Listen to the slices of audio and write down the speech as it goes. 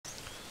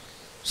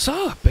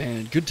Sup,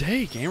 and good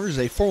day, gamers.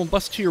 A formal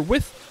bust here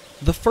with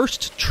the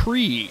first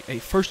tree, a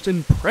first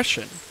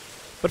impression.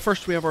 But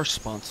first we have our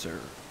sponsor,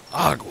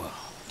 Agua,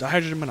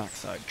 dihydrogen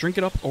monoxide. Drink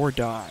it up or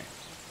die.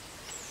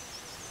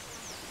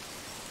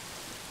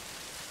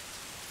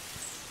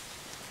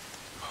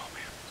 Oh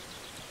man,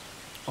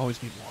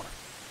 always need water.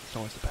 It's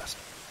always the best.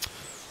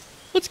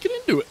 Let's get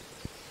into it.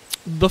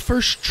 The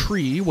First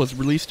Tree was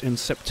released in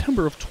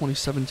September of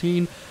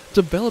 2017,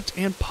 developed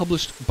and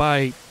published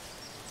by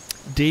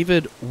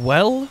David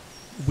Wheel?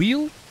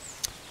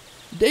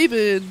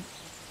 David,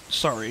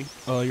 sorry,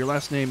 your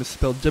last name is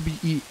spelled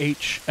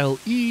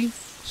W-E-H-L-E.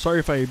 Sorry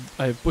if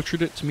I've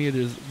butchered it. To me it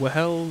is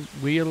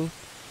Wheel.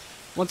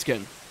 Once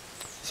again,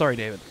 sorry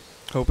David.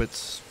 Hope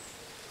it's...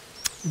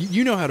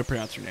 You know how to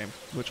pronounce your name,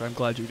 which I'm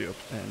glad you do,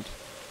 and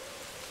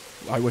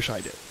I wish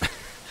I did.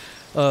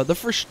 The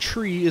First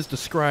Tree is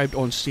described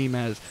on Steam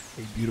as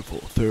a beautiful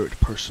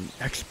third-person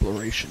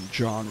exploration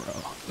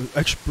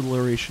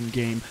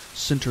game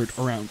centered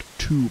around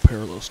two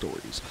parallel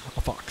stories.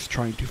 A fox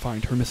trying to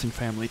find her missing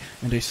family,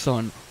 and a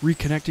son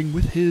reconnecting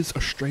with his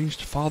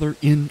estranged father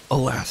in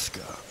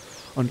Alaska.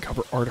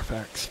 Uncover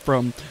artifacts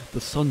from the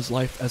son's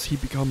life as he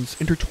becomes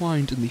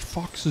intertwined in the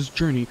fox's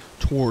journey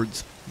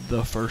towards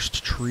the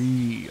First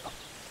Tree.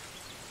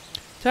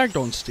 Tagged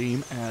on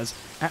Steam as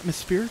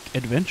atmospheric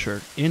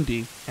adventure,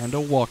 indie, and a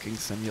walking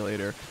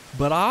simulator.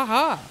 But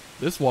aha!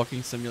 This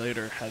walking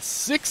simulator has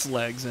 6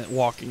 legs in it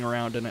walking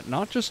around in it,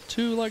 not just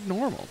 2 like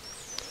normal.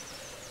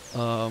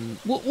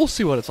 We'll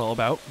see what it's all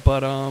about,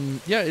 but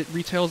yeah, it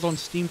retails on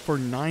Steam for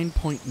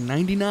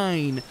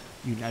 $9.99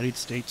 United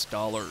States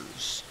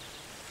dollars.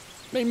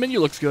 Main menu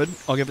looks good,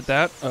 I'll give it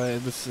that.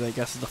 This, I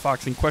guess, is the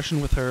fox in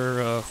question with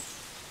her,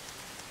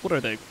 what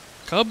are they?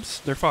 Cubs?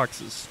 They're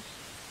foxes.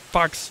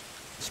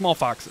 Small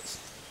foxes.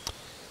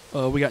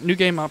 We got new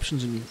game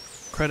options and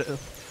credit.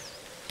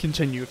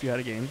 Continue if you had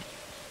a game.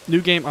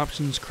 New game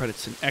options,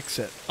 credits, and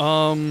exit.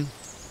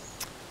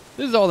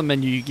 This is all the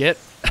menu you get.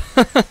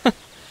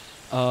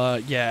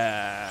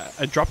 Yeah.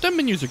 Drop-down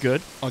menus are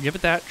good. I'll give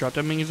it that.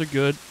 Drop-down menus are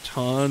good.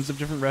 Tons of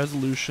different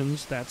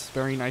resolutions. That's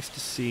very nice to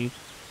see.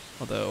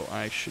 Although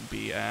I should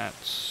be at...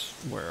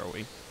 Where are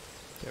we?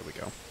 There we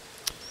go.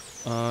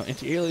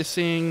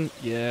 Anti-aliasing,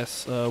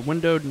 yes.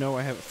 Windowed, no,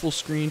 I have it full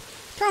screen.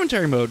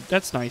 Commentary mode,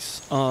 that's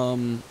nice.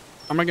 I'm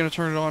not going to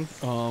turn it on.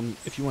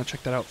 If you want to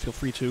check that out, feel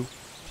free to,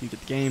 if you get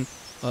the game.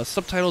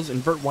 Subtitles,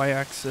 invert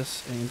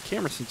y-axis, and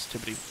camera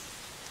sensitivity.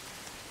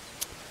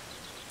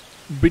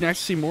 Be nice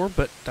to see more,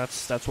 but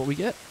that's what we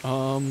get.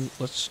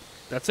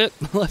 That's it.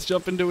 Let's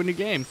jump into a new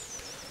game.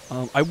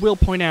 I will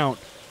point out,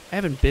 I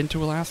haven't been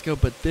to Alaska,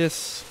 but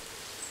this,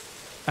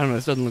 I don't know,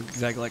 this doesn't look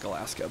exactly like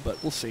Alaska,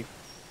 but we'll see.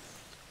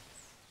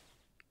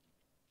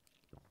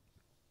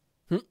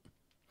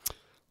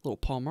 Little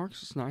paw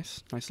marks, it's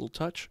nice. Nice little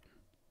touch.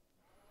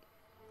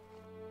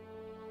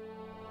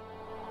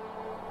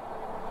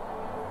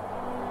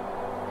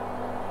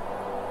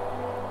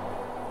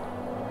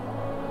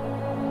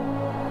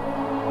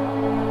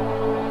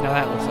 Now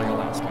that looks like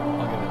Alaska.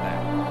 I'll give it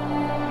that.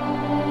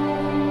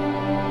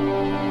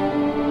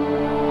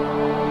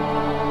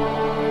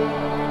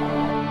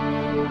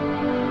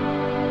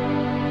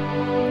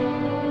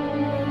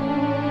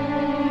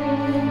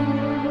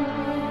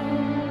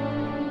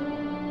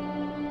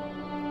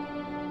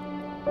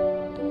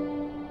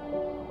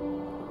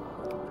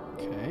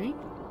 Okay.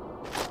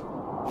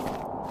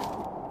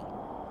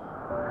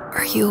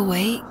 Are you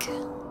awake?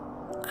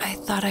 I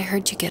thought I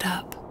heard you get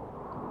up.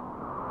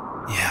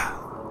 Yeah,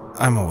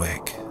 I'm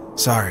awake.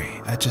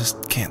 Sorry, I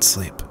just can't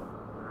sleep.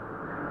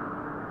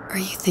 Are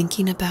you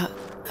thinking about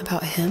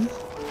him?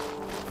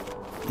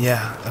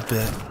 Yeah, a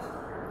bit.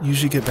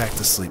 Usually get back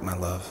to sleep, my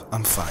love.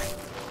 I'm fine.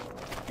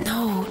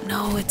 No,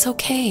 it's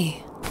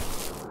okay.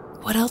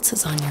 What else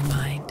is on your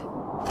mind?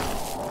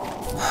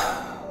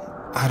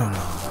 I don't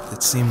know.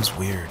 It seems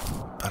weird,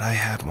 but I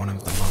had one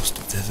of the most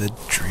vivid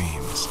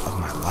dreams of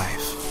my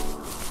life.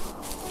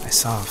 I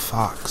saw a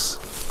fox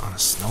on a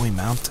snowy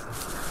mountain,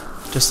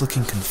 just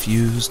looking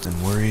confused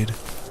and worried.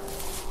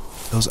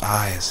 Those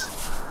eyes.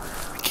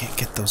 I can't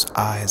get those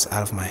eyes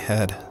out of my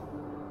head.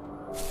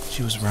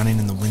 She was running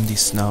in the windy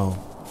snow,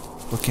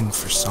 looking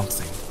for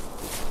something.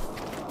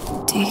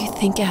 Do you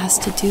think it has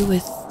to do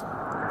with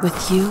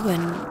you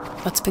and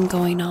what's been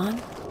going on?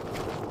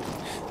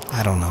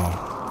 I don't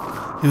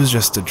know. It was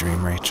just a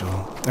dream, Rachel.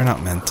 They're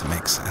not meant to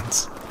make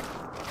sense.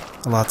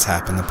 A lot's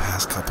happened the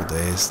past couple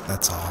days,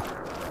 that's all.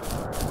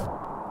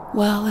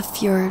 Well,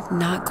 if you're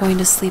not going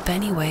to sleep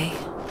anyway,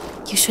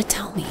 you should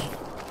tell me.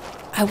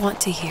 I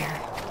want to hear.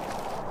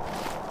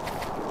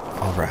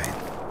 All right.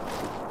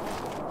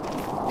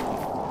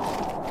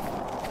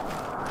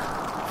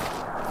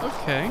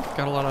 Okay,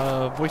 got a lot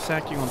of voice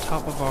acting on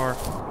top of our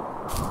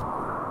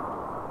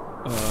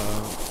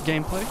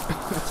gameplay.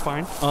 That's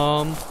fine.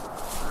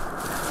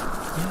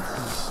 Yeah,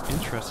 this is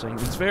interesting.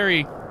 It's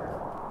very...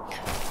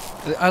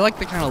 I like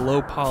the kind of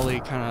low poly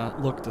kind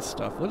of look to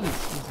stuff. What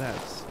is that?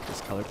 It's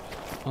discolored.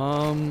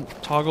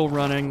 Toggle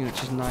running,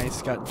 which is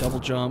nice. Got double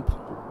jump.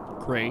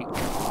 Great.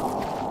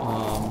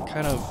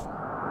 Kind of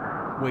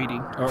weighty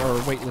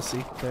or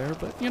weightlessy there,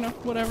 but you know,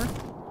 whatever.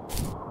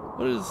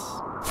 What is?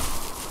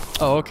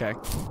 Oh, okay.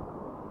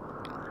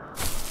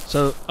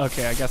 So,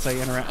 okay, I guess I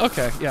interact.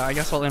 Okay, yeah, I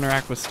guess I'll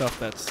interact with stuff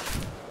that's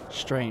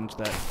strange.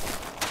 That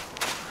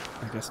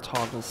I guess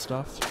toggles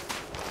stuff.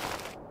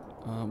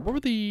 What were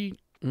the?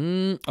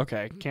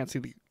 Okay, can't see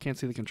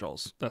the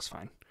controls. That's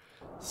fine.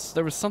 So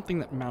there was something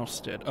that mouse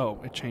did.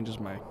 Oh, it changes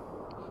my.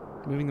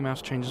 Moving the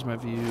mouse changes my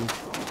view.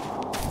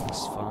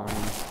 That's fine.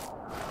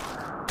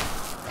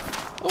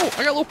 Oh,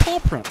 I got little paw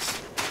prints.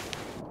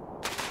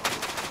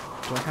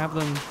 Do I have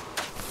them?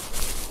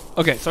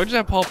 Okay, so I just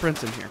have paw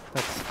prints in here.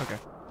 That's okay.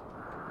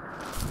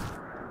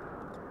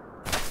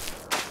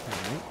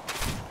 Alright.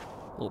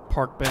 Little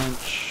park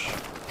bench.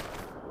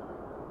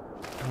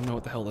 I don't know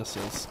what the hell this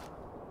is.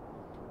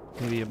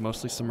 Maybe a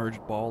mostly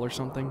submerged ball or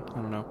something? I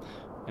don't know.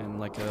 And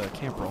like a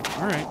camp roll.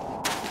 Alright.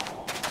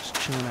 Just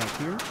chilling out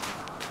here.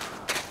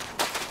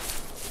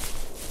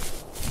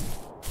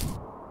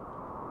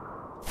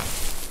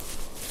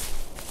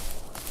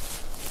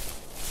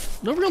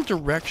 No real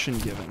direction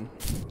given.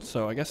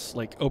 So I guess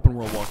like open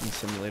world walking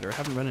simulator. I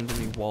haven't run into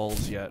any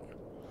walls yet.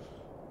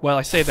 Well,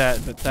 I say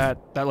that, but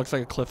that looks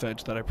like a cliff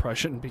edge that I probably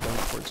shouldn't be going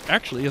towards.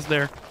 Actually, is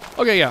there?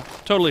 Okay, yeah.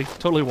 Totally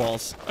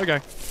walls. Okay.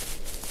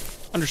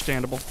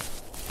 Understandable.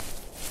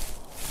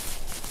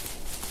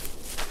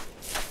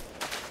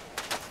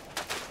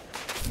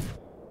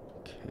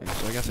 Okay,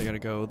 so I guess I gotta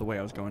go the way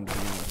I was going to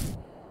begin with.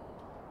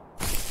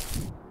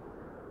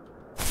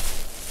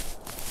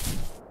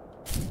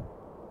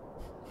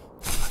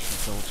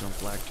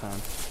 Jump lag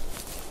time.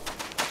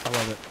 I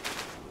love it.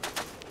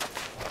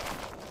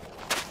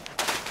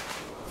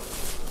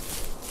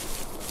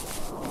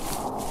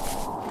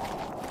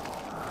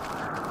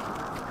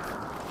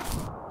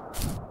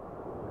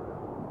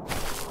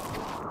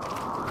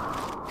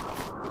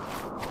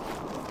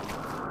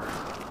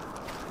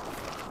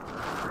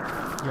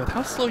 Yeah, with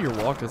how slow your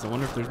walk is, I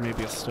wonder if there's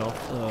maybe a stealth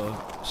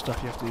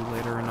stuff you have to do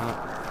later or not.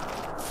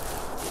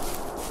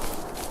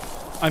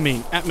 I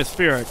mean,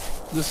 atmospheric.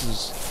 This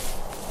is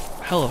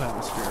hell of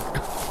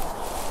atmospheric.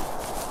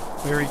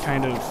 Very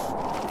kind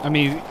of, I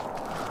mean,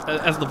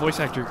 as the voice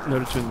actor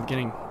noted to in the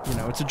beginning, you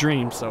know, it's a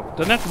dream, so it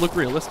doesn't have to look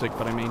realistic,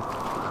 but I mean,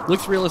 it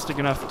looks realistic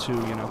enough to,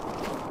 you know,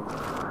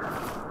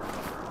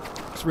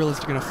 it's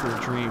realistic enough for a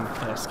dream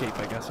escape,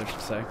 I guess I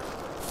should say.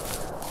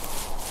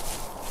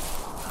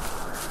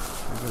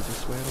 Can I go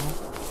this way at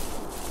all?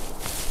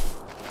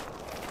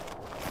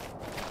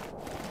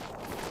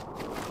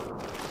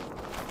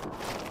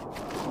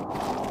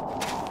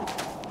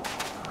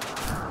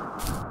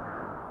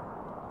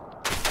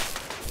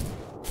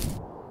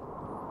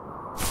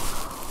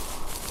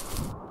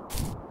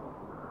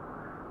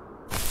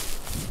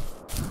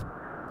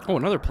 Oh,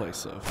 another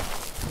place of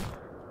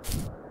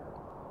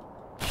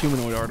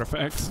humanoid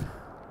artifacts.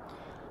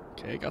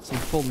 Okay, got some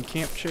folding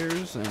camp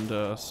chairs and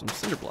some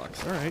cinder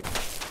blocks. All right.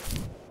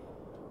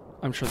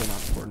 I'm sure they're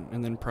not important.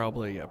 And then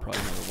probably another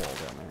wall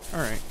down there.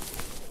 All right.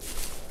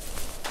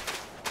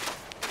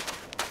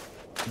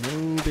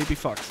 No baby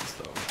foxes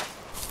though.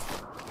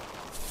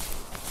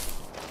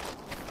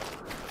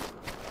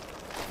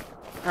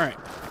 All right.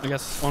 I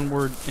guess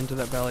onward into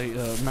that valley,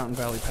 Mountain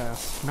Valley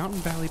Pass. Mountain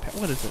Valley Pass.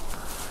 What is it?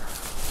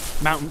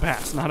 Mountain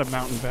Pass, not a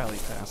Mountain Valley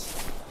Pass.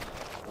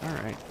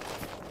 Alright.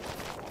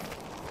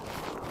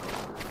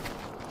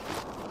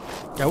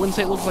 I wouldn't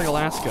say it looks like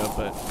Alaska,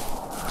 but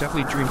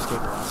definitely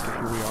Dreamscape Alaska.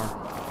 Here we are.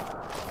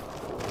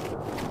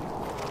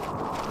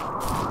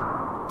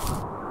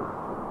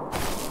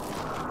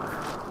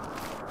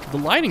 The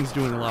lighting's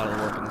doing a lot of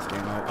the work in this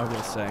game, I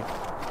will say.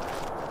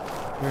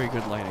 Very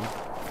good lighting.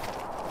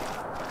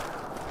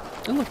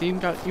 And look, they even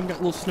got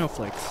little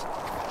snowflakes.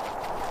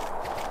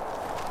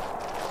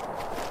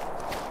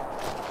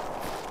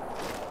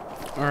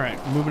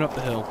 Alright, moving up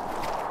the hill.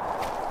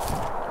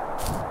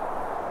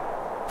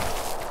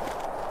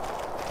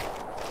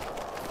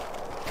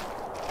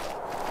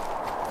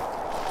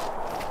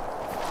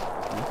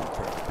 Looking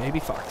for baby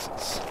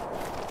foxes.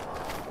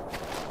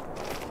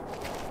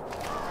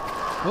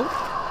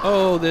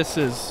 Oh, this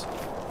is...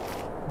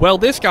 Well,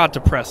 this got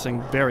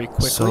depressing very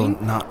quickly. So,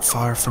 not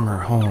far from her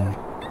home,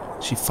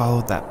 she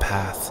followed that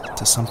path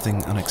to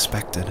something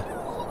unexpected.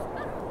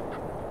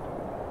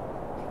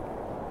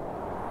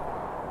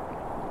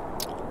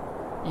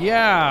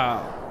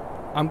 Yeah,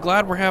 I'm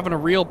glad we're having a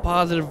real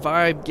positive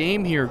vibe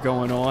game here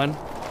going on.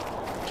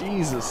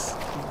 Jesus.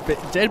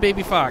 Dead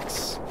baby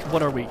fox.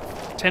 What are we?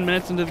 10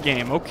 minutes into the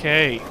game.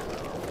 Okay.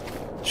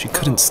 She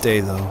couldn't stay,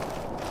 though.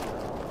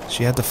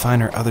 She had to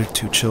find her other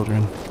 2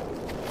 children.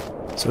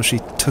 So she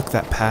took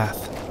that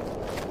path.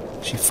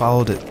 She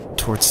followed it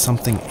towards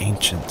something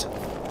ancient.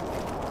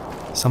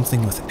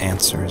 Something with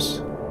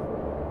answers.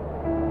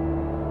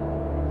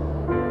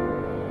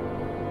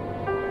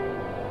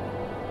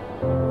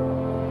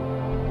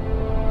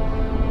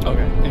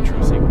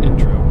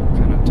 Intro,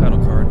 kind of title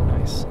card,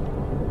 nice.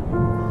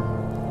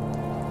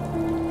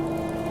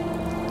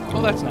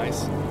 Oh, that's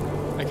nice.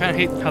 I kind of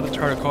hate how the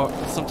title card,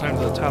 sometimes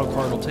the title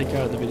card will take you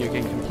out of the video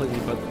game completely,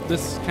 but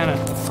this kind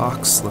of... The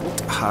fox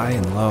looked high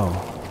and low,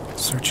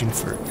 searching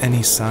for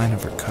any sign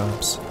of her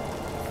cubs.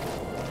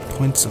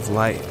 Points of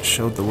light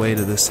showed the way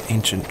to this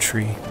ancient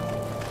tree.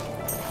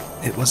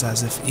 It was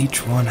as if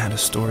each one had a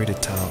story to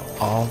tell,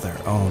 all their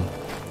own.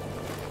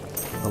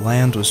 The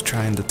land was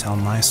trying to tell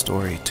my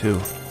story, too.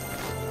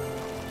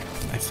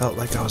 I felt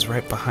like I was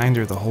right behind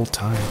her the whole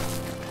time.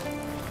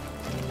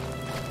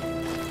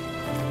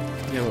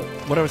 Yeah,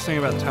 what I was saying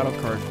about title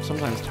card,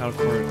 sometimes title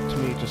card to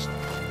me just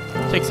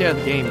takes you out of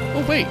the game.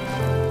 Oh wait,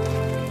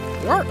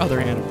 there are other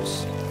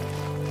animals.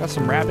 Got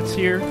some rabbits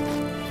here.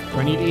 Do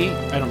I need to eat?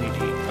 I don't need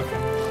to eat.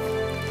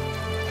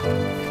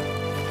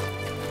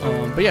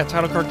 Okay. But yeah,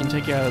 title card can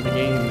take you out of the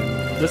game,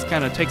 and this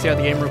kind of takes you out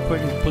of the game real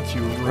quick and puts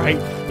you right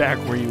back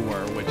where you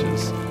were, which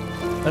is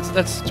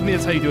that's to me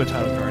that's how you do a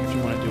title card. If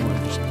you want to do one,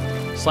 just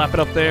slap it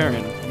up there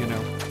and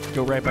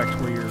go right back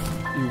to where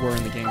you were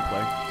in the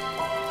gameplay.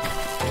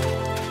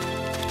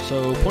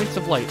 So, points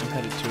of light I'm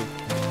headed to.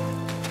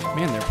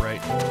 Man, they're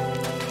bright.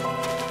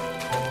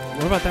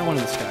 What about that one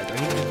in the sky? Do I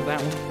need to get to that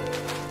one?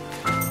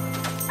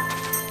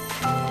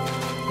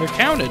 They're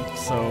counted,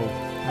 so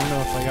I don't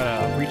know if I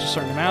gotta reach a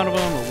certain amount of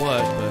them or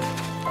what, but...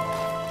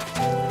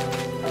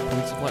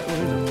 Points of light. Oh,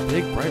 there's a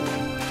big, bright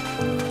one.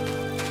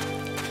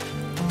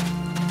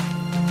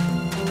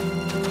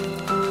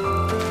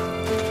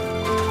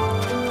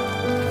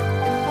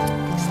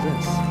 What's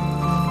this?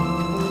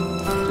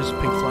 Just a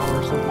pink flower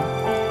or something?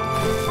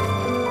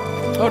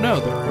 Oh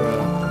no, they're,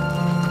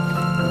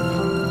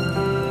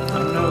 I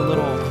don't know,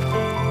 little...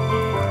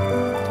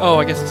 Oh,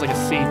 I guess it's like a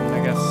seat,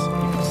 I guess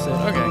you could sit.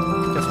 Okay,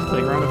 got some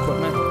playground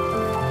equipment.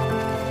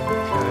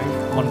 Okay,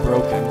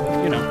 unbroken,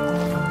 but you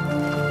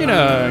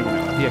know,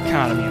 the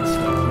economy and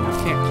stuff.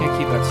 Can't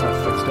keep that stuff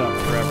fixed up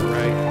forever,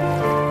 right?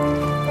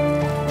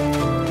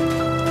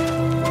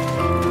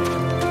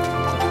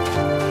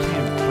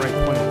 Damn bright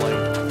point of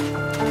light.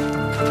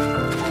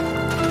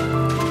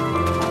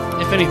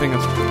 If anything,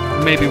 that's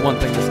maybe one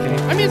thing this game.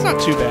 I mean, it's not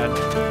too bad.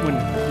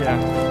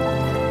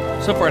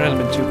 So far it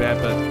hasn't been too bad,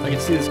 but I can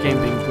see this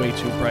game being way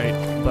too bright.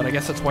 But I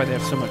guess that's why they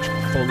have so much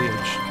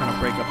foliage, kind of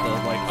break up the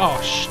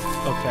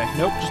okay,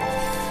 nope.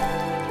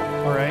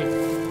 All right.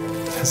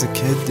 As a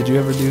kid, did you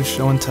ever do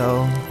show and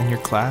tell in your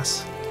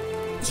class?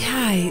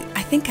 Yeah,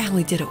 I think I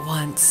only did it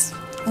once,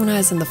 when I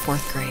was in the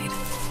 4th grade.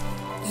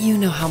 You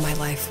know how my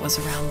life was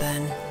around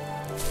then.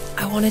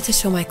 I wanted to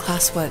show my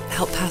class what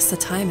helped pass the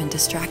time and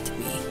distracted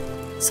me.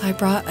 So I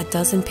brought a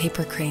dozen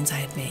paper cranes I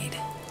had made.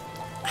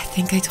 I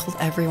think I told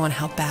everyone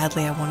how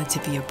badly I wanted to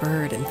be a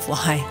bird and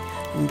fly,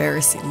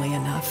 embarrassingly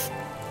enough.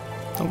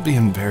 Don't be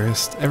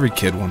embarrassed. Every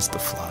kid wants to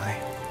fly.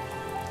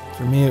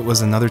 For me, it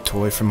was another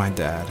toy from my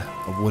dad,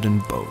 a wooden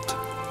boat.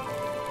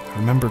 I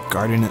remember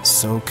guarding it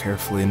so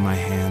carefully in my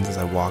hands as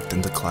I walked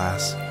into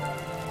class.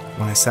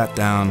 When I sat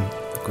down,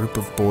 a group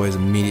of boys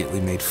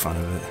immediately made fun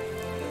of it.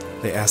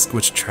 They asked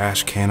which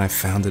trash can I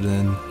found it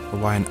in, or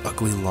why an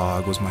ugly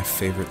log was my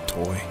favorite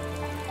toy.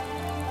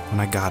 When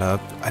I got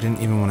up, I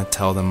didn't even want to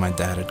tell them my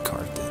dad had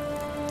carved it.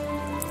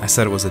 I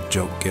said it was a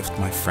joke gift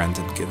my friend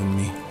had given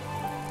me.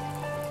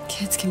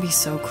 Kids can be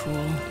so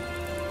cruel.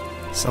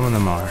 Some of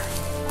them are.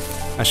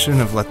 I shouldn't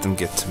have let them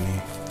get to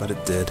me, but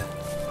it did.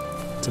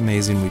 It's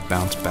amazing we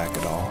bounced back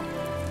at all.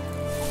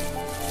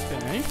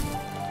 Okay.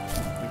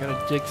 I gotta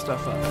dig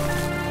stuff up.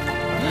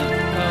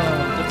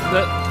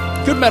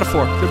 Good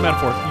metaphor. Good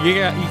metaphor. You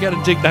gotta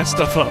dig that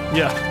stuff up.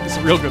 Yeah, it's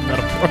a real good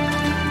metaphor.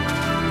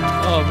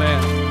 Oh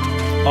man.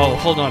 Oh,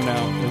 hold on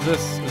now. Is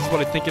this what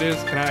I think it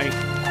is?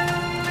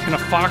 Can a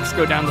fox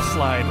go down the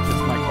slide?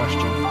 Is my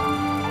question.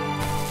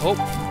 Oh.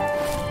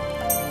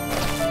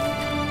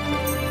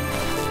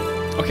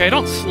 Okay, I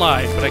don't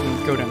slide, but I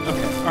can go down.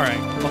 Okay, alright.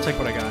 I'll take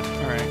what I got.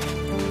 Alright.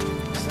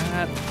 Is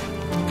that...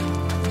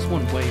 There's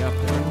one way up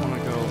there. I don't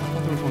want to go... I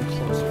thought there was one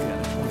closer. Yeah,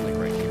 there's one like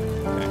right here.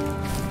 Okay.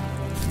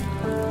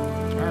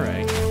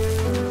 Alright.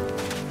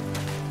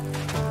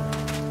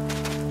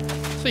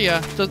 So yeah,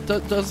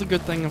 does the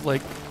good thing of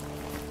like...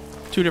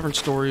 2 different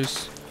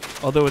stories,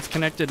 although it's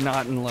connected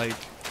not in like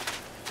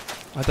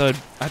I thought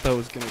it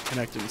was gonna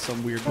connect in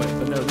some weird way,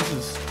 but no, this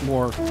is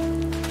more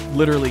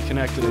literally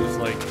connected as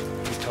like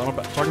he's talking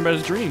about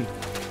his dream.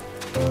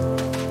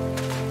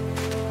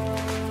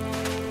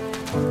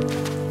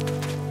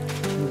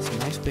 It's a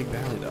nice big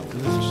valley though.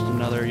 This is just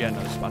another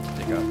spot to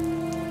dig up.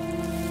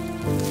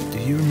 Do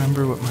you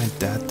remember what my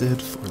dad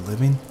did for a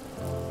living?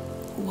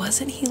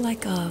 Wasn't he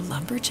like a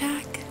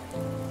lumberjack?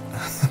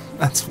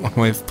 That's one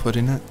way of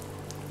putting it.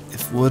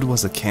 If wood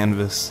was a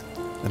canvas,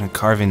 then a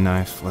carving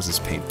knife was his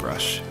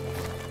paintbrush.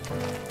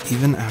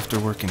 Even after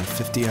working a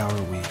 50-hour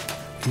week,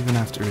 even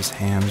after his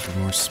hands were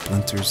more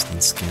splinters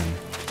than skin,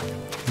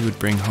 he would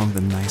bring home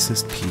the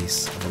nicest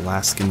piece of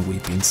Alaskan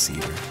weeping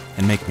cedar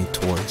and make me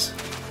toys.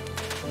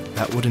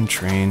 That wooden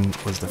train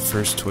was the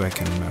first toy I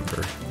can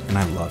remember, and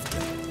I loved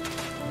it.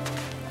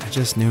 I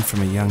just knew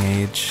from a young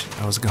age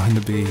I was going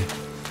to be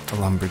a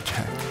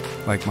lumberjack,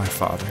 like my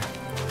father.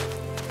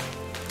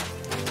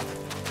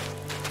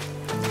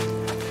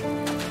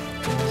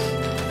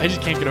 I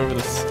just can't get over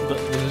this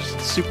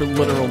super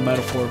literal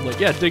metaphor of like,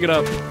 yeah, dig it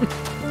up.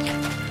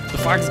 The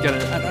fox got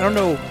it. I don't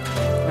know.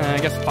 I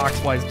guess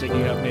Foxwise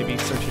digging up, maybe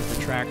searching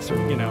for tracks or,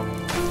 you know,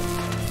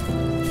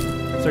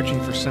 searching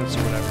for scents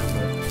or whatever.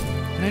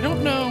 And I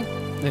don't know.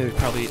 There's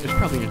probably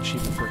an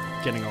achievement for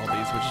getting all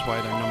these, which is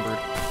why they're numbered.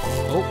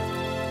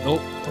 Oh,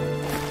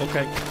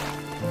 okay.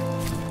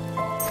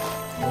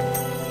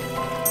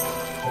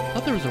 I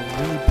thought there was a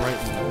really bright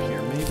one up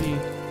here. Maybe.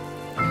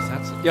 I guess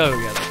that's it. Oh,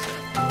 yeah, that's it.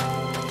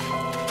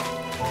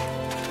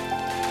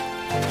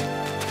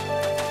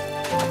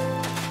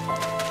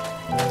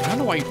 I don't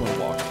know why you want to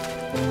walk.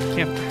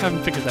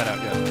 Haven't figured that out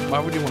yet. Why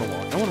would you want to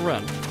walk? I want to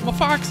run. I'm a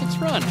fox. Let's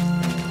run. Yeah.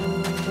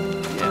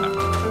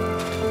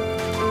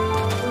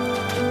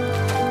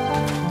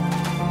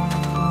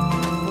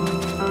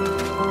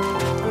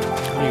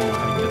 I don't even know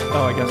how to get.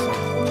 Oh, I guess.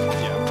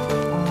 Yeah.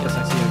 Guess I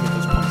see how to get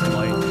those pumps of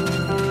light.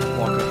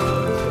 Walk up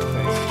the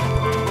face.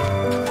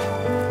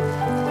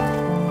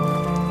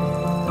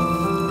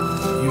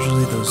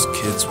 Usually those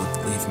kids would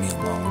leave me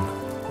alone,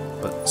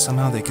 but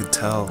somehow they could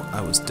tell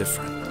I was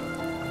different.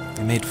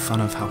 They made fun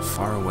of how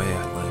far away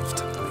I lived.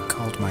 They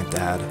called my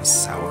dad a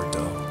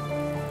sourdough.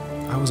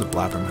 I was a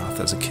blabbermouth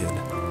as a kid,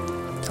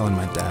 telling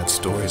my dad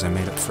stories I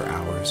made up for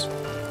hours.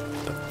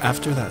 But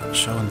after that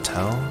show and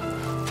tell,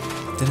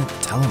 I didn't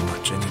tell him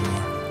much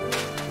anymore.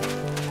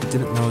 He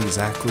didn't know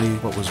exactly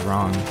what was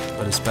wrong,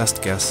 but his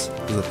best guess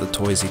was that the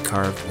toys he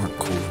carved weren't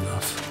cool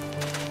enough.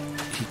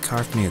 He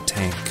carved me a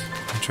tank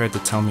and tried to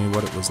tell me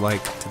what it was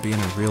like to be in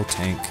a real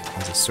tank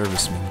as a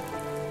serviceman.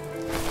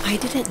 I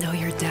didn't know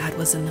your dad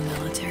was in the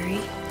military.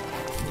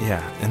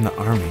 Yeah, in the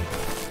army.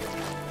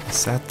 The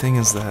sad thing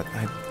is that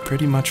I'd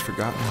pretty much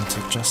forgotten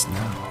until just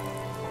now.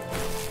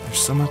 There's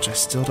so much I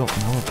still don't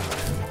know about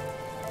him.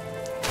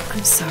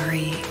 I'm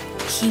sorry.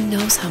 He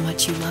knows how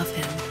much you love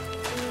him.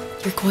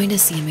 You're going to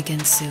see him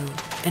again soon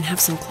and have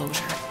some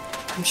closure,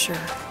 I'm sure.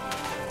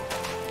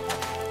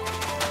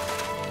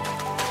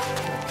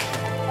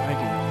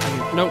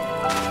 Nope.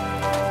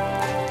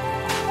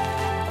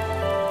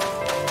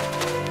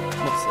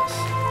 What's this?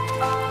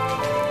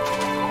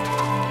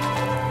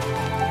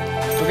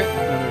 Okay,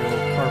 another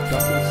little carved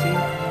document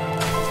scene.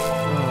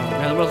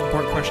 Now the most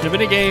important question of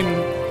any game.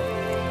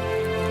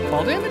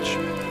 Fall damage?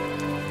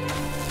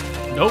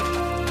 Nope.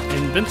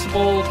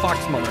 Invincible fox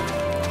mother.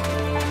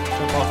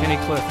 Jump off any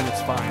cliff and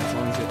it's fine as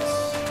long as it's,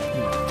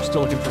 you know,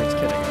 still looking for its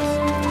kid, I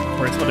guess.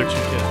 Or its other 2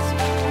 kids.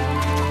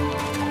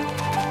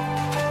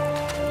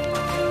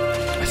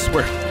 I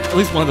swear, at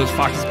least one of those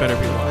foxes better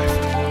be alive.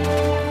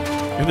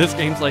 If this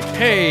game's like,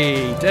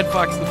 hey, dead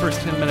fox in the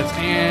first 10 minutes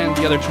and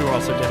the other 2 are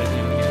also dead at the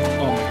end of the game.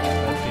 Oh my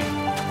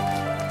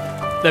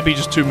god, that'd be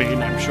just too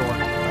mean, I'm sure.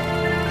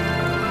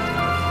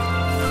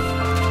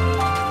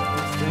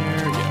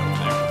 There, yeah,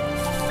 over there.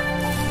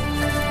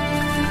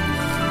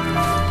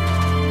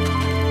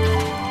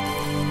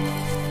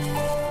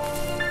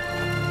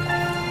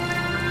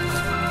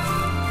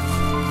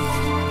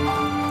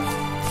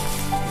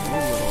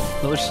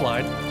 Another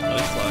slide.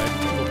 Another slide.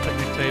 A little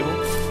picnic table.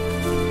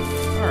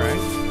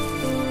 Alright.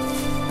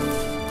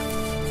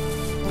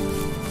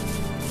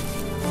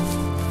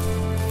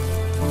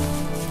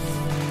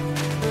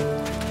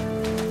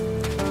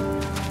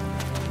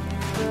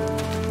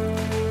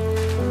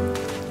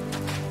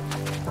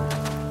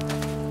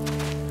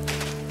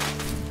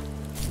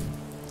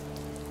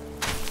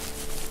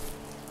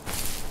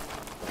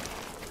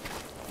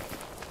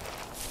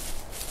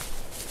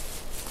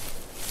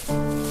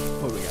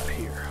 What do we got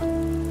here?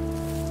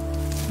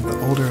 The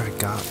older I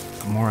got,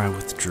 the more I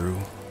withdrew.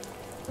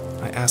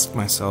 I asked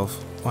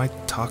myself, why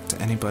talk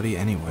to anybody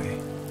anyway?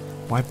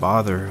 Why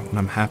bother when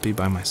I'm happy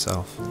by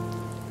myself?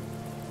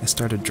 I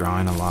started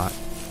drawing a lot,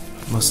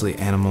 mostly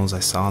animals I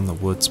saw in the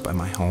woods by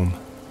my home.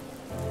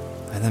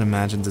 I then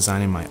imagined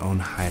designing my own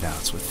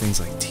hideouts with things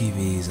like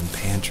TVs and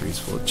pantries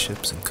full of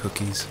chips and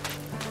cookies.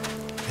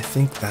 I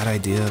think that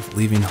idea of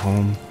leaving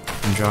home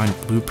and drawing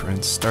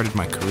blueprints started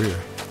my career.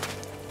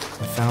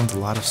 I found a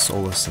lot of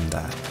solace in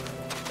that.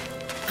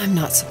 I'm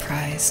not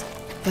surprised,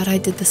 but I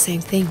did the same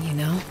thing, you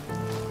know?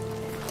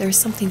 There's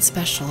something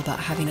special about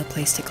having a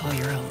place to call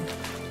your own.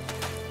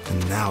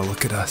 And now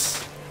look at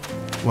us.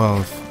 Well,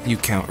 if you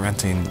count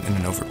renting in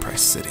an overpriced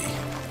city.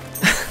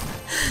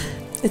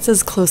 It's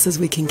as close as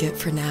we can get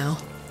for now.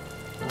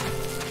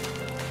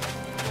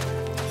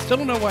 Still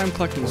don't know why I'm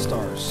collecting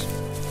stars.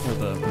 Or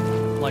the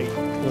light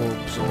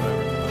orbs or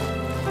whatever.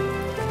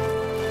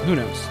 Who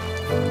knows?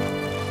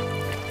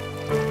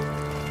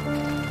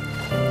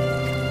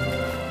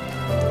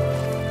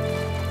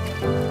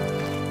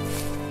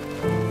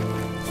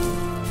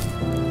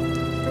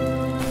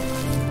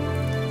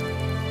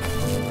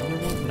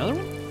 Another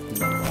one?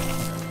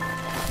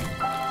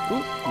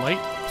 Ooh,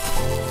 light.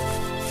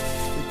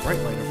 Big bright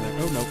light over there.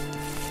 Oh, no.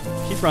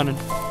 Keep running.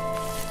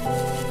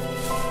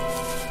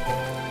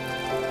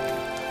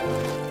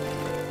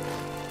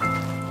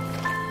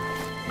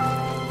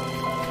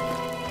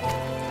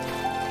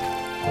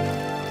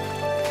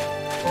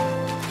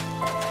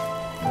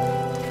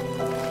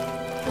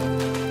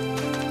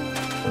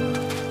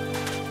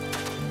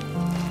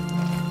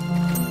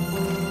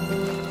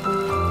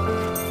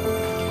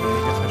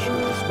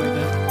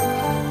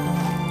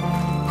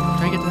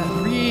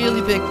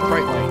 think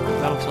bright light.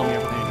 That'll tell me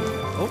everything I need to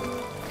know. Oh,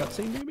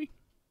 cutscene maybe?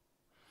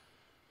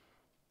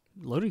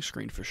 Loading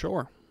screen for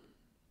sure.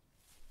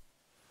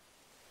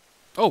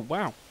 Oh,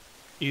 wow.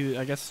 Either,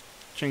 I guess,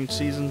 change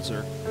seasons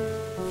or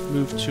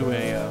move to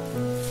a...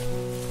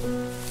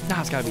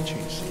 Nah, it's gotta be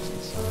change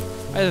seasons.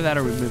 Either that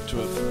or we move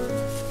to a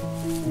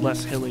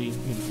less hilly...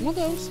 well,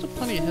 no, still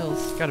plenty of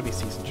hills. It's gotta be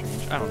season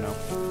change. I don't know.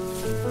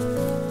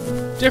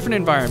 Different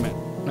environment.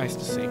 Nice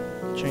to see.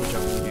 Change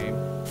up in the game.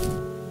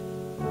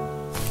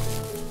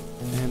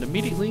 And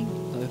immediately,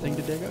 another thing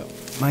to dig up.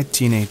 My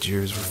teenage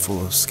years were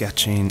full of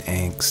sketching,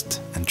 angst,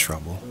 and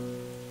trouble.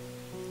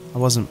 I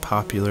wasn't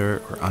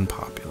popular or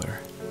unpopular.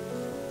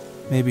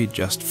 Maybe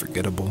just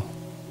forgettable.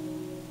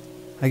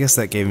 I guess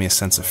that gave me a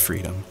sense of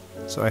freedom.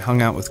 So I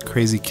hung out with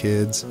crazy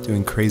kids,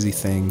 doing crazy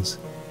things,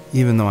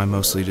 even though I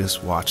mostly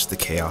just watched the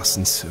chaos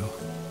ensue.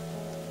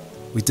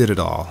 We did it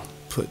all.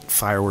 Put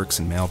fireworks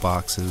in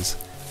mailboxes,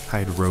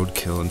 hide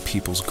roadkill in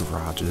people's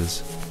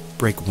garages,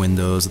 break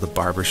windows of the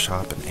barber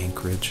shop in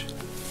Anchorage.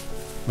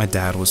 My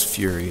dad was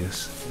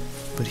furious,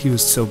 but he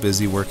was so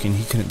busy working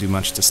he couldn't do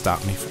much to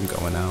stop me from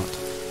going out.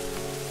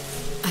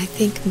 I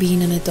think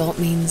being an adult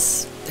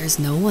means there's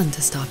no one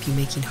to stop you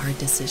making hard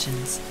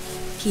decisions.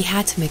 He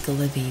had to make a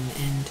living,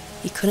 and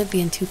he couldn't be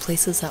in two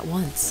places at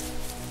once.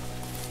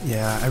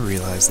 Yeah, I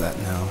realize that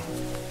now.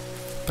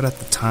 But at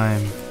the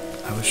time,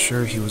 I was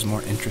sure he was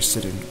more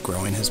interested in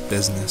growing his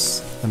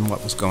business than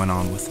what was going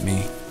on with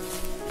me.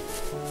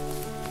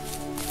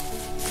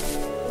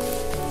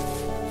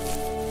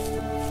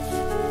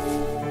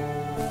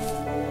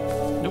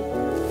 Nope.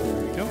 There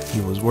we go.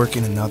 He was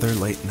working another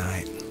late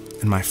night,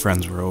 and my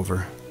friends were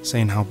over,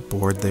 saying how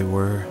bored they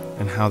were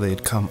and how they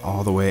had come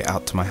all the way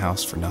out to my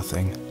house for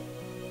nothing.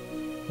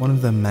 One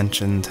of them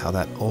mentioned how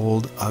that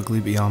old, ugly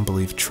beyond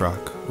belief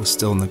truck was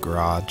still in the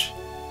garage,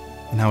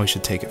 and how we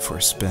should take it for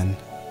a spin.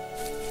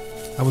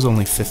 I was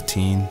only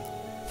 15,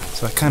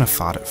 so I kind of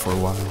fought it for a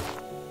while.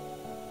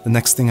 The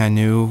next thing I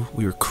knew,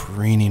 we were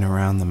careening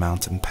around the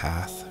mountain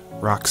path,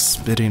 rocks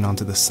spitting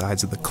onto the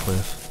sides of the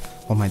cliff,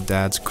 while my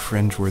dad's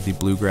cringeworthy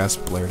bluegrass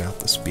blared out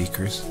the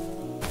speakers.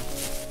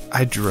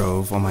 I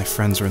drove while my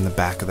friends were in the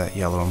back of that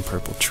yellow and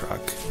purple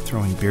truck,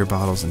 throwing beer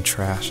bottles and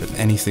trash at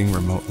anything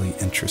remotely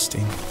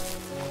interesting.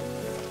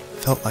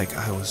 Felt like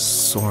I was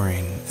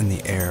soaring in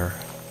the air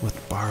with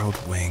borrowed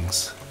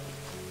wings.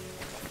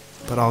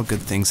 But all good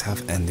things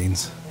have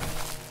endings.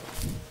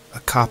 A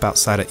cop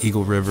outside of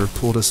Eagle River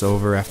pulled us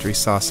over after he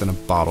saw us in a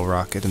bottle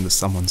rocket into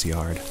someone's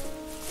yard.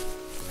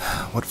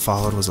 What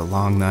followed was a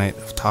long night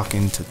of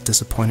talking to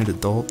disappointed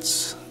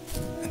adults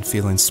and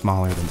feeling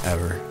smaller than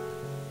ever.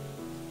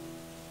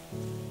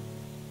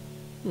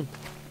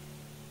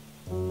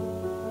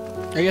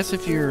 I guess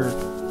if you're...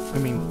 I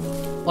mean,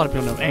 a lot of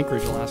people know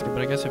Anchorage, Alaska, but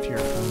I guess if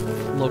you're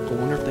local, I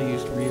wonder if they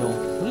used real...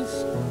 What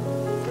is...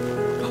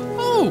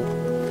 Oh!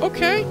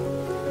 Okay!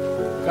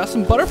 Got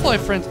some butterfly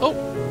friends. Oh!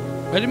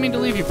 I didn't mean to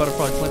leave you,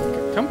 butterfly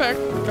friend. Come back.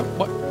 Come...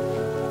 What?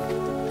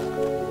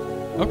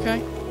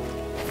 Okay.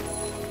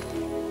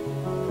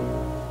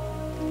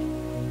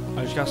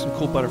 I just got some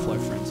cool butterfly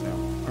friends now.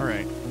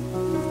 Alright. Is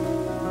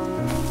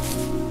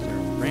there a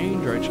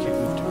range, or I just can't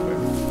move too quick?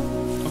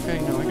 Okay,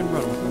 no, I can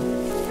run with them.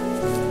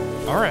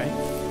 Alright.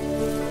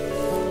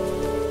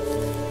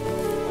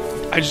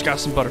 I just got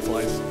some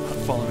butterflies.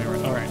 Follow me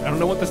around. Alright, I don't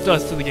know what this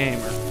does to the game,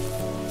 or...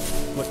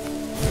 What?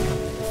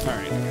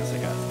 Alright, I guess I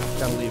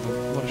gotta leave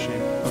them. What a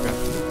shame. Okay.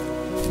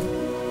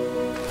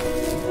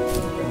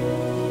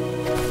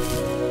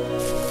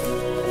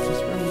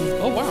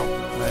 Oh, wow.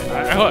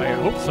 I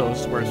hope so. This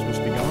is where it's supposed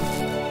to be going.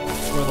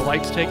 This is where the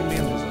light's taking me,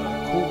 and there's a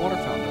cool water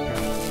fountain up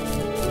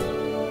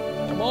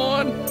here. Come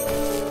on!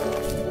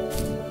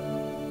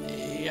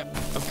 Yep,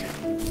 okay.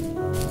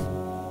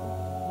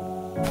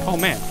 Oh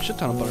man, shit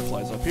ton of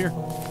butterflies up here.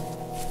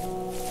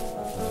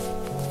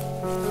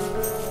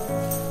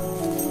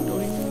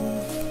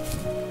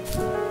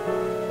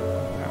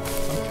 Wow,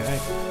 okay.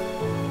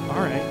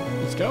 Alright,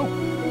 let's go.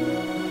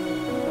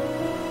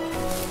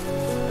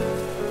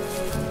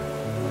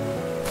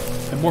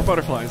 And more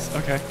butterflies,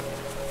 okay.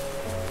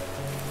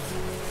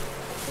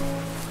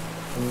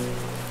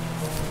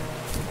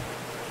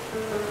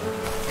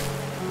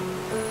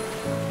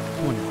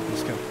 Come on,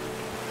 let's go.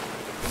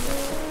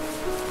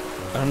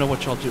 I don't know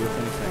what y'all do, if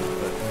anything,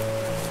 but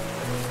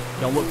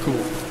y'all look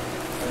cool.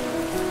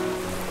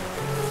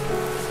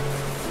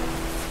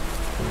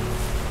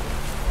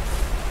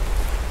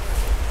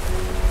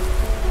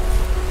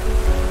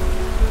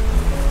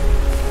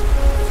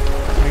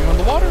 Hang on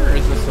the water, or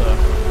is this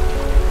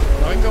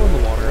no, I can go in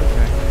the water,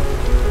 okay.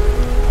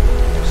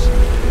 There's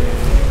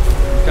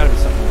gotta be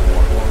something in the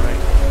water,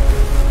 alright.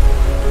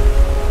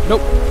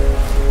 Nope.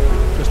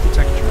 Just the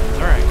texture.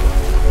 Alright.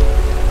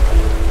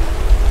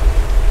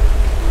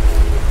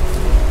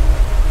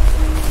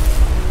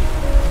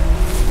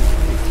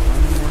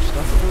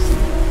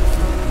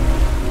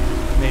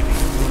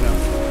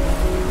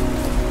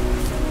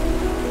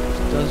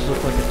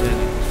 Look like it did.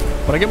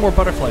 But I get more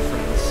butterfly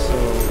friends, so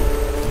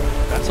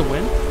that's a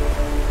win.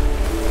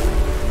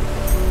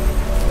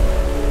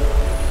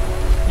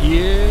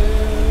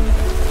 Yeah.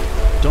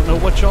 Don't know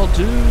what y'all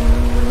do.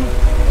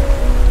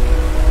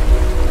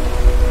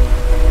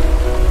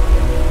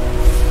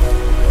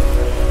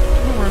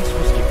 Where I'm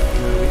supposed to go.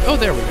 Oh,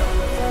 there we go.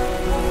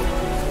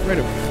 Right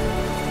over here.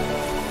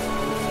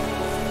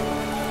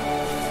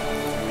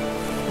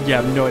 Yeah,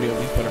 I have no idea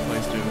what these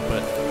butterflies do,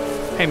 but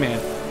hey man,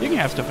 you can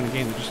have stuff in a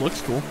game that just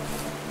looks cool.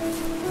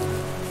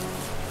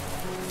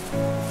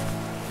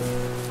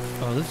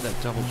 Oh, this is that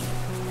double jump.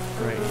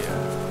 Right, yeah.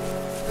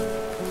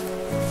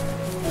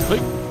 Hey!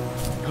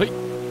 Hey!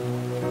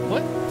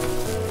 What?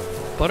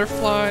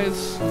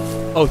 Butterflies?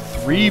 Oh,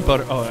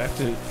 oh, I have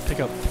to pick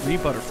up 3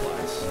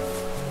 butterflies.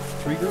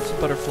 3 groups of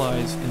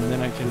butterflies, and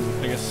then I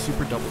can, I guess,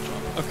 super double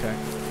jump. Okay.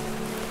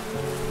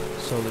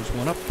 So there's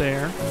one up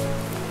there.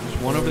 There's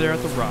one over there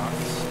at the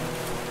rocks.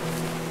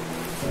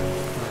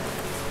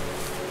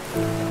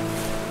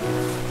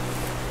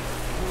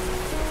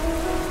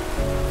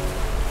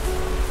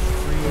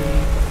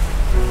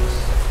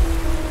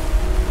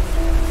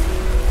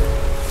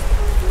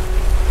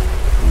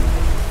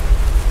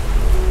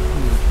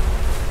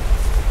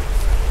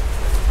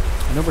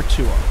 I know where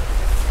 2 are.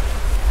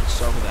 Let's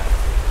start with that.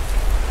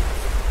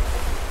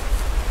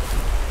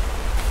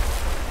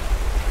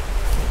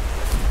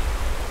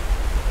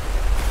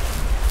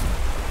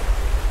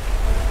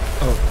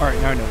 Oh, alright,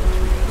 now I know where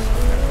 3 is.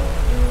 Okay.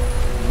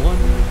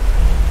 1.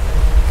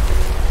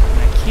 And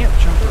I can't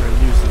jump or I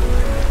lose them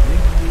apparently.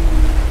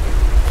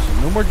 So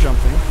no more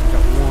jumping.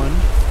 Got 1.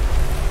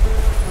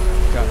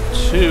 Got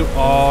 2.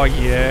 Oh,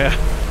 yeah.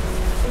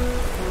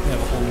 I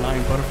have a whole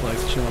 9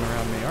 butterflies chilling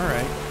around me.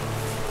 Alright.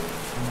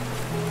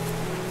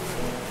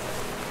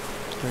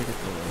 Straight at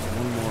the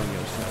one more on the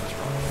other side of this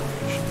rock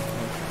formation.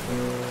 Okay.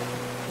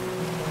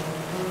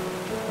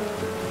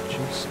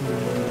 Just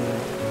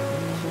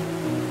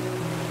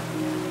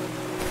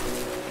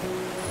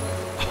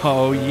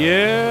oh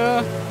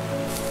yeah!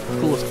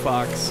 Coolest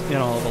fox in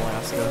all of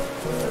Alaska.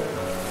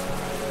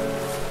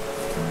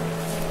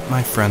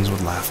 My friends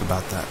would laugh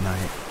about that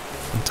night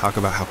and talk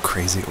about how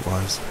crazy it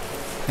was,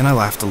 and I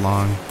laughed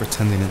along,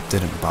 pretending it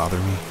didn't bother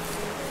me.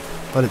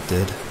 But it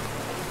did.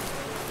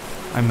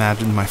 I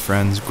imagined my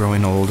friends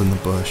growing old in the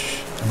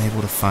bush, unable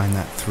to find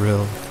that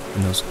thrill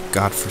in those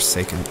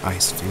godforsaken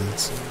ice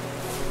fields.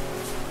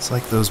 It's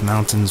like those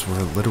mountains were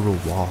a literal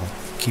wall,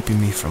 keeping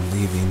me from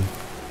leaving,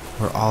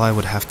 where all I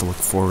would have to look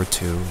forward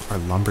to are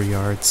lumber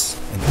yards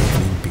and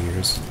evening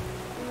beers.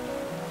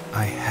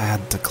 I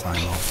had to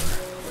climb over.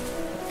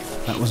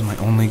 That was my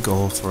only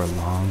goal for a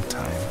long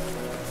time.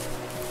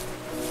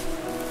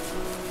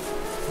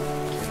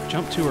 Okay,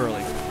 jump too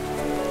early.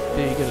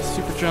 Yeah, you get a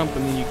super jump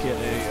and then you get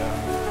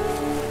a,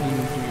 you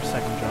do your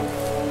second jump.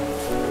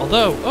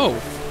 Although, oh,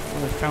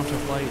 another fountain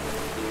of light.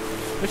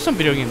 There's some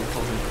video game that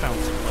calls them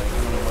fountains of light. I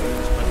don't know what it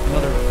is, but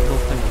another little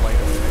thing of light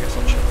over there. I guess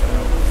I'll check that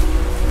out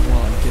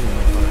while I'm getting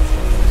my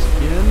butterflies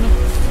again.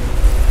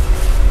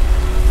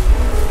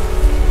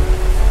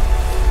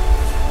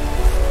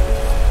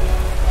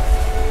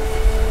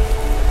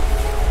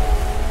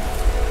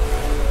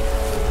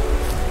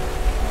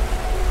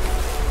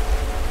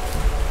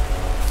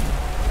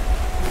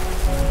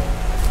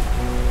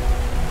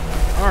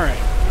 Alright.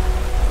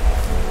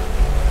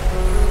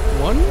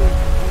 1.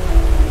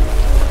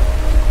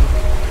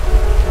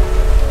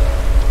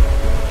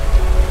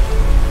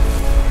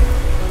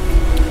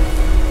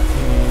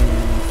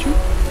 And 2,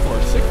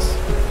 4, 6.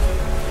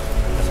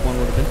 That's 1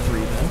 would have been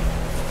 3 then.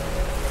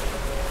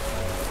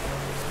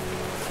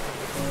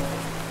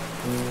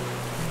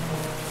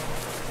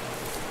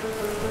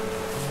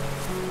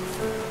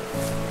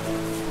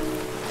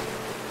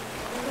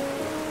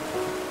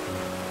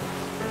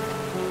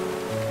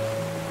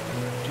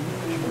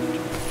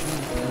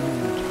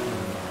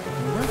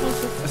 Where was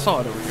it? I saw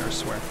it over here, I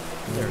swear.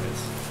 There it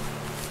is.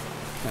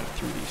 Kind of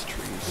through these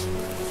trees.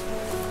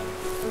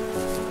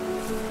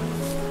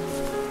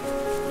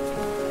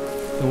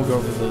 Then we'll go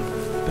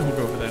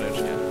over that edge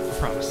again. I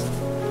promise.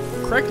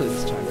 Correctly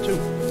this time too.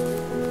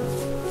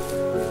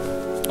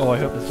 Oh, I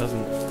hope this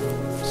doesn't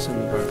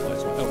send the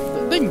butterflies.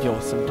 Oh, they can deal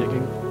with some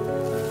digging.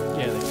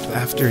 Yeah, they can.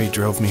 After he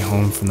drove me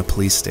home from the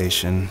police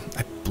station,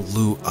 I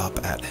blew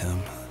up at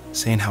him,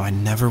 saying how I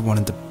never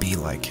wanted to be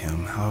like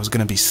him, how I was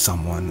gonna be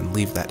someone and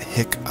leave that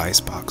hick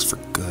icebox for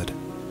good.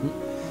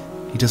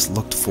 He just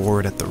looked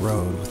forward at the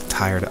road with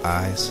tired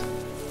eyes.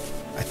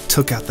 I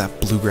took out that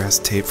bluegrass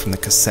tape from the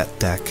cassette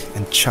deck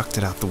and chucked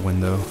it out the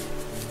window.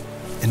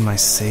 In my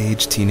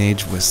sage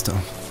teenage wisdom,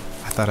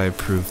 I thought I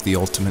proved the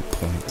ultimate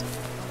point.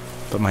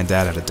 But my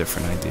dad had a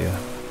different idea.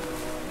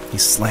 He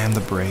slammed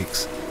the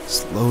brakes,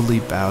 slowly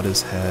bowed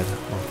his head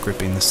while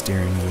gripping the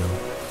steering wheel,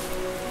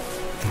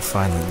 and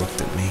finally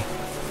looked at me.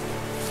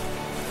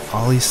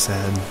 All he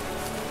said,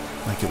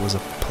 like it was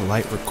a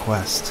polite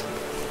request,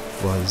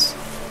 was,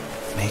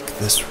 "Make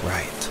this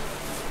right."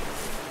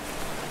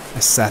 I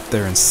sat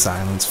there in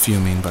silence,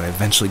 fuming, but I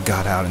eventually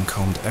got out and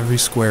combed every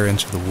square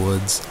inch of the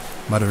woods,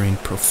 muttering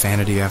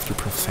profanity after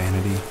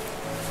profanity.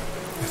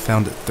 I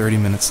found it 30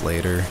 minutes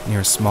later, near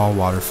a small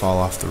waterfall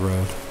off the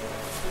road.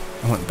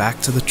 I went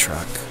back to the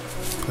truck,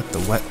 put the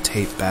wet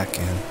tape back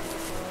in,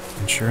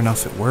 and sure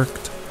enough it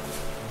worked.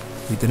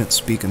 We didn't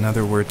speak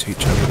another word to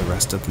each other the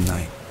rest of the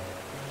night.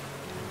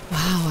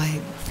 Wow,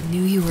 I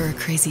knew you were a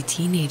crazy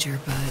teenager,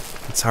 but...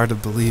 It's hard to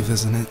believe,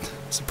 isn't it?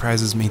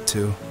 Surprises me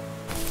too.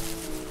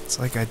 It's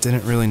like I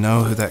didn't really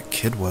know who that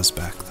kid was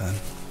back then.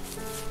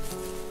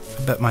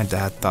 I bet my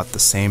dad thought the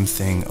same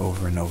thing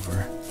over and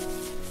over.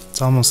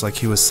 It's almost like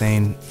he was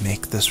saying,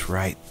 make this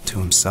right, to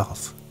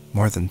himself,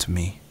 more than to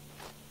me.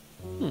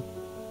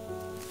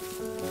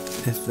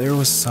 If there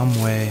was some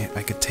way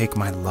I could take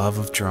my love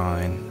of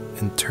drawing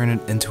and turn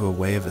it into a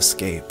way of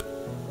escape,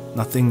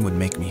 nothing would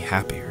make me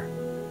happier.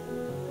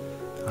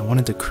 I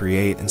wanted to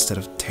create instead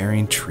of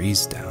tearing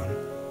trees down.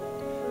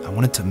 I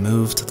wanted to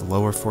move to the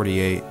lower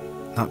 48,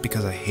 not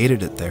because I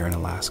hated it there in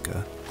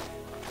Alaska,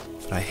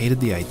 but I hated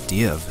the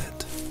idea of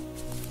it.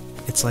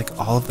 It's like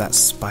all of that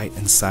spite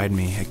inside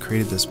me had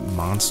created this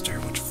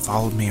monster which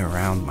followed me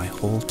around my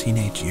whole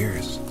teenage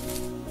years.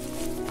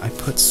 I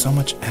put so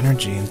much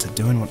energy into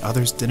doing what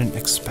others didn't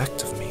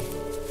expect of me.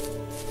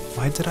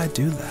 Why did I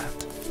do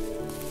that?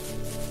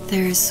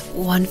 There's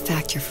one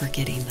fact you're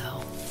forgetting,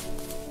 though.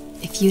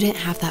 If you didn't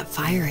have that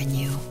fire in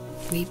you,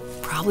 we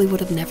probably would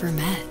have never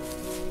met.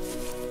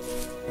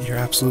 You're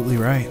absolutely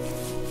right.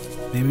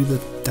 Maybe the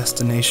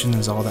destination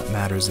is all that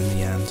matters in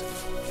the end.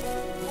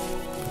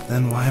 But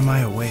then why am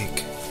I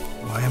awake?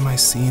 Why am I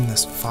seeing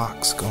this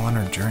fox go on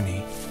her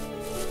journey?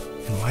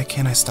 And why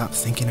can't I stop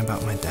thinking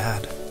about my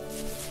dad?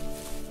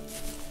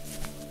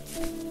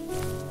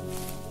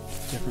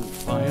 Different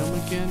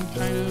biome again,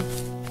 kind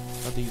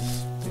of. Are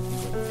these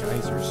like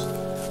geysers?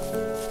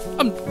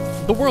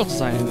 The world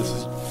design in this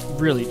is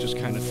really just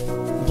kind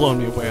of blown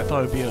me away. I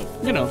thought it'd be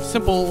a,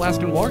 simple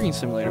Alaskan logging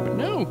simulator, but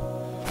no.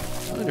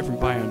 A lot of different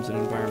biomes and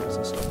environments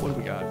and stuff. What do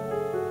we got?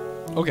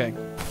 Okay.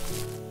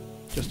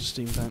 Just a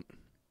steam vent.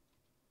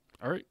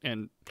 Alright,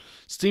 and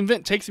steam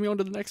vent takes me on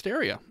to the next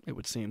area, it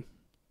would seem.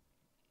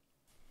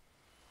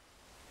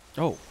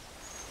 Oh.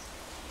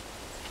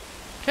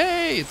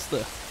 Hey, it's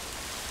the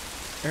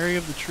area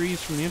of the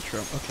trees from the intro.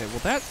 Okay, well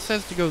that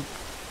says to go...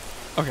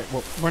 Okay,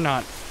 well, we're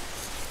not...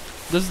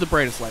 This is the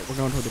brightest light. We're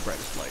going toward the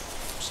brightest light.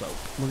 So,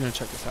 we're going to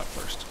check this out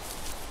first.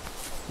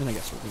 Then I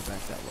guess we'll go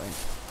back that way.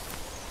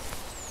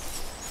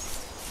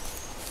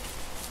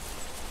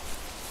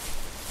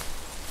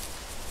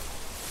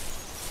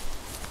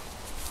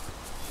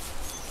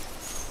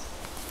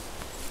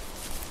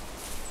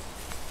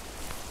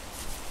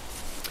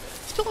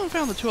 Still haven't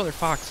found the two other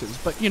foxes,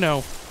 but I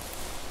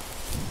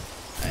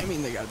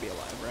mean, they gotta be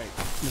alive, right?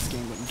 This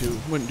game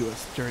wouldn't do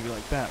us dirty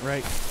like that,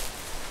 right?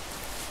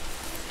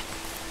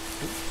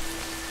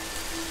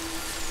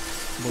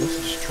 Well, this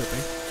is just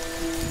tripping.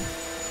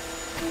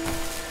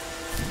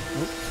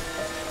 Nope.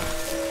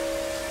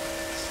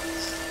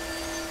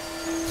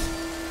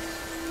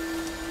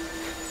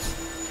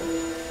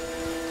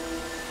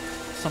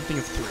 Something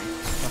of 3.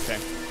 Okay.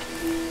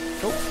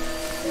 Oh.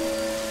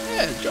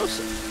 Yeah,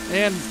 Joseph.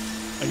 And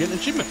I get an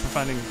achievement for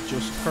finding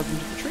Joseph carved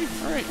into the tree.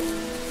 Alright.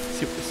 Let's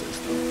see what this is,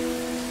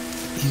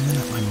 though. Even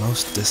at my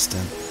most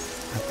distant,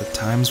 at the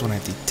times when I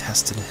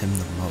detested him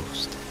the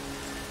most,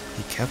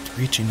 he kept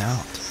reaching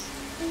out.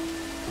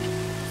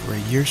 For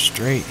a year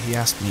straight, he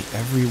asked me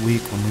every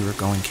week when we were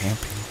going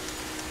camping.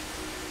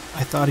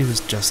 I thought he was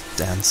just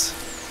dense.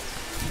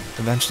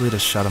 Eventually, to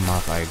shut him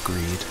up, I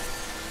agreed.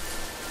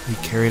 We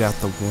carried out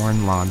the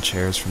worn lawn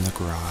chairs from the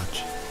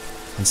garage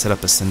and set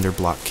up a cinder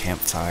block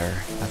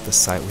campfire at the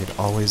site we'd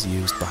always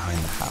used behind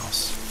the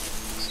house.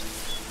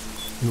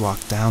 We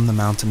walked down the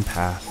mountain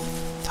path,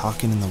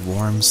 talking in the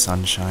warm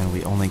sunshine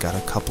we only got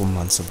a couple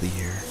months of the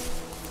year.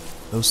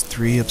 Those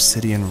 3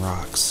 obsidian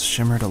rocks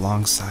shimmered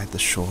alongside the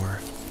shore,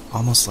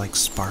 almost like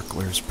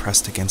sparklers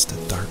pressed against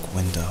a dark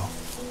window.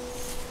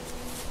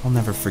 I'll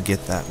never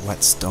forget that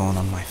wet stone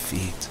on my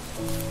feet,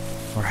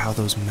 or how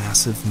those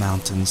massive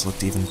mountains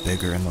looked even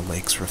bigger in the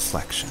lake's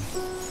reflection.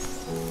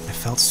 I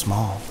felt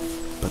small,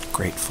 but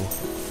grateful.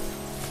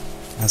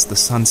 As the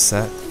sun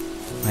set,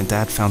 my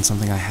dad found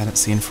something I hadn't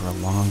seen for a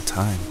long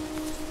time.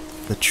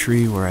 The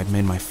tree where I'd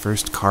made my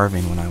first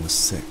carving when I was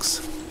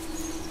 6.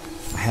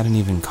 I hadn't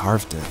even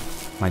carved it.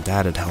 My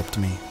dad had helped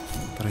me,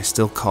 but I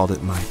still called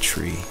it my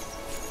tree.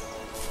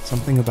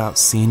 Something about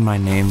seeing my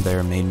name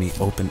there made me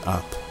open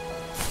up,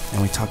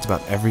 and we talked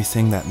about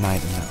everything that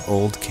night in that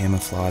old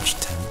camouflage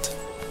tent.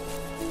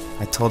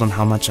 I told him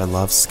how much I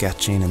loved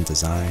sketching and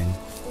design,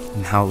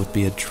 and how it would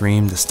be a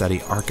dream to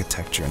study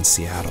architecture in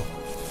Seattle.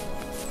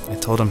 I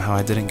told him how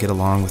I didn't get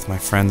along with my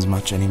friends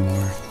much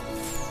anymore,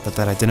 but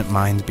that I didn't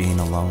mind being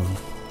alone.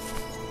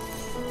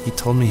 He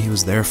told me he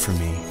was there for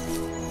me,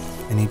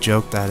 and he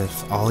joked that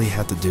if all he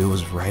had to do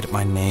was write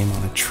my name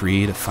on a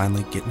tree to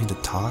finally get me to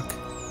talk,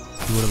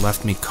 he would have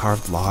left me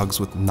carved logs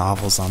with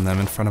novels on them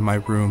in front of my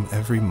room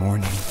every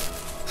morning.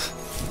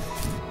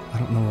 I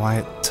don't know why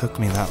it took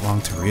me that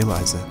long to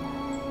realize it,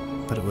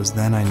 but it was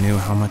then I knew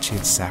how much he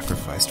had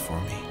sacrificed for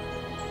me.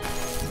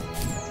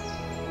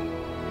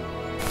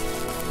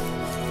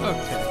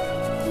 Okay.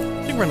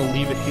 I think we're gonna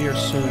leave it here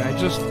soon.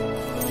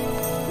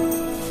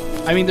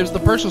 I mean, there's the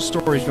personal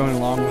stories going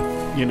along with,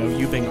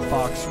 you being a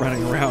fox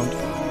running around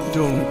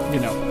doing, you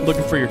know,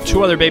 looking for your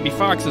 2 other baby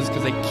foxes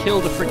because they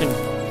killed a freaking.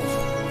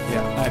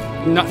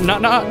 Yeah,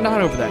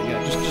 not over that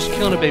yet. Just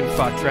killing a baby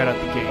fox right out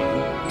the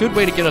gate. Good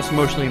way to get us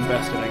emotionally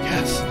invested, I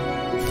guess.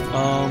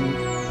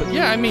 But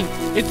yeah, I mean,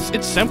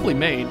 it's simply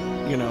made.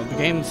 You know, the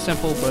game's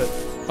simple, but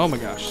oh my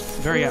gosh,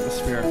 very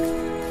atmospheric,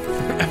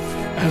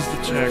 as the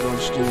tag on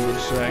Steam would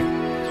say.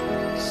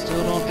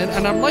 Still don't,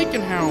 and I'm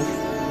liking how.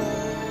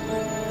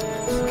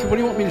 Okay, what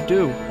do you want me to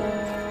do?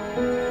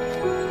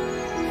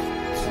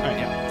 Alright,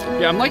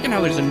 yeah, I'm liking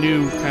how there's a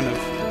new kind of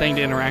thing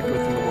to interact with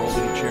in the world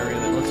in each area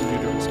that lets you do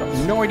different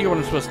stuff. No idea what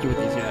I'm supposed to do with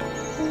these yet.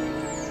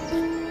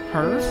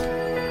 Her,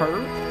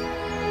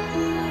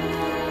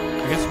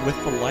 I guess with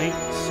the light,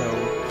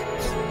 so.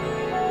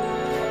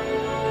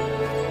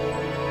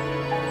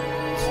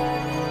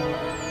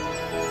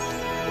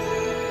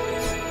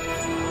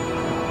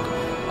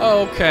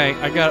 Okay,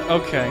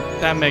 okay.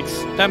 That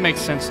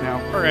makes sense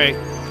now. Alright.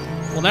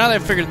 Well, now that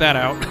I've figured that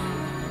out,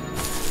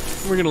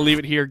 we're gonna leave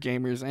it here,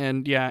 gamers.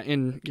 And yeah,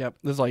 yep,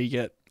 this is all you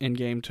get in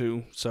game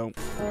too. So,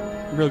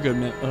 real good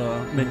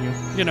menu.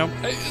 You know,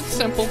 it's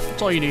simple.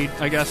 It's all you need,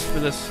 I guess, for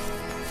this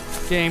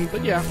game.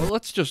 But yeah, well,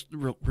 let's just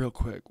real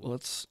quick. Well,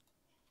 let's.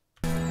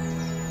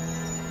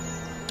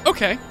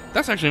 Okay,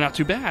 that's actually not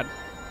too bad.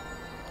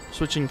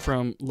 Switching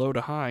from low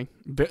to high.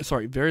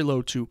 Sorry, very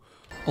low to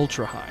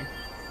ultra high.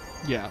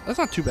 Yeah, that's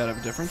not too bad of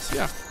a difference.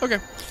 Yeah, okay.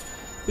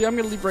 But yeah, I'm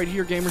going to leave right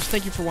here, gamers.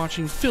 Thank you for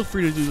watching. Feel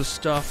free to do this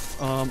stuff.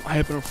 I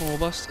have been with all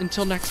of us.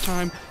 Until next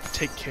time,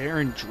 take care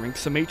and drink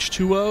some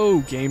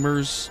H2O,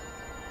 gamers.